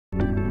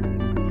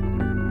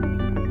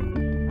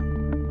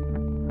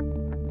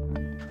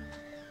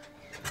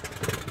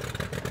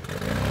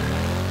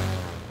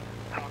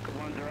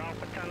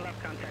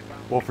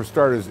Well, for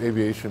starters,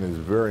 aviation is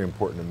very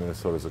important to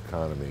Minnesota's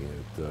economy.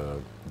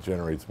 It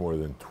generates more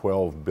than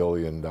 $12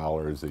 billion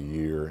a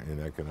year in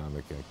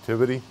economic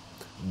activity,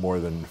 more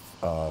than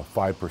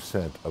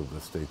 5% of the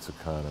state's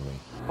economy.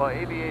 Well,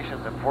 aviation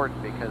is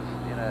important because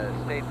in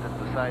a state that's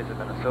the size of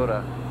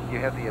Minnesota, you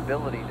have the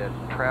ability to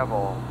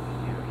travel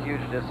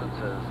huge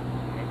distances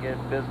and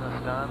get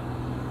business done,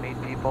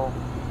 meet people,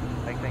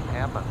 make things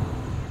happen.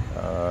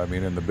 I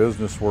mean, in the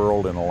business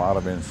world, in a lot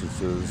of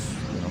instances,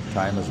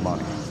 time is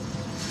money.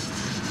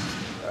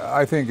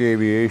 I think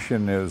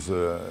aviation is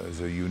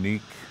a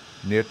unique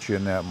niche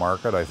in that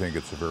market. I think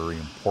it's a very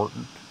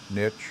important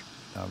niche.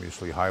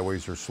 Obviously,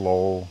 highways are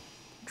slow.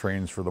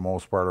 Trains, for the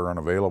most part, are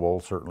unavailable,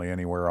 certainly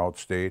anywhere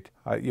outstate.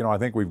 I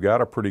think we've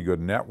got a pretty good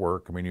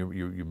network. I mean,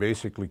 you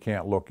basically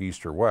can't look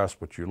east or west,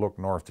 but you look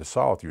north to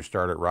south. You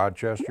start at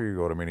Rochester, you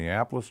go to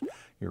Minneapolis,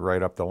 you're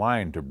right up the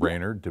line to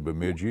Brainerd, to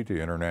Bemidji, to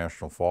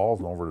International Falls,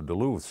 and over to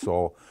Duluth.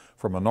 So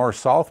from a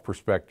north-south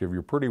perspective,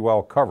 you're pretty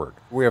well covered.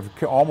 We have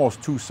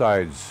almost two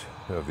sides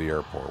of the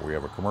airport. We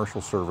have a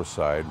commercial service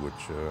side,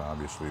 which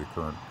obviously the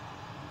current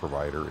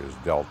provider is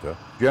Delta.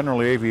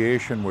 Generally,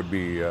 aviation would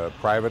be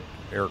private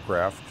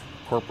aircraft,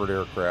 corporate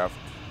aircraft,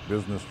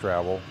 business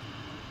travel.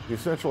 The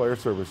Essential Air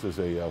Service is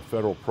a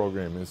federal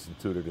program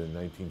instituted in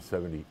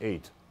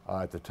 1978.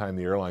 At the time,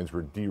 the airlines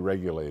were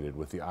deregulated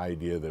with the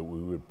idea that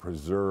we would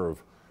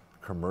preserve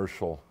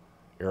commercial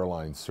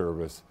airline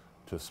service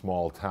to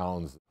small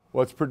towns.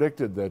 Well, it's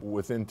predicted that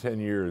within 10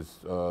 years,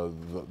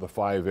 the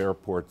 5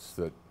 airports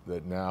that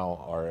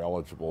now are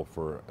eligible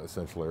for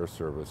Essential Air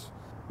Service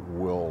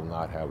will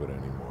not have it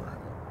anymore.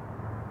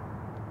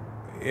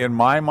 In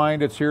my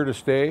mind, it's here to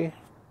stay.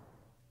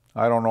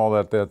 I don't know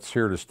that that's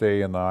here to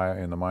stay in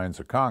the minds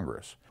of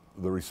Congress.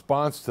 The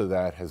response to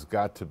that has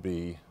got to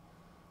be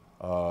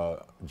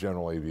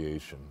general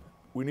aviation.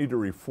 We need to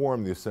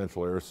reform the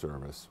Essential Air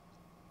Service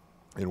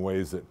in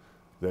ways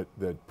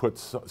that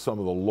puts some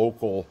of the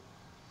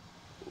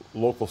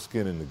local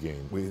skin in the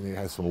game. We need to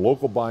have some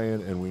local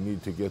buy-in, and we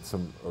need to get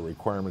some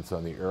requirements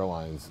on the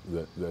airlines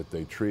that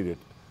they treat it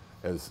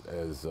as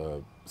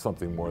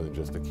something more than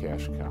just a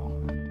cash cow.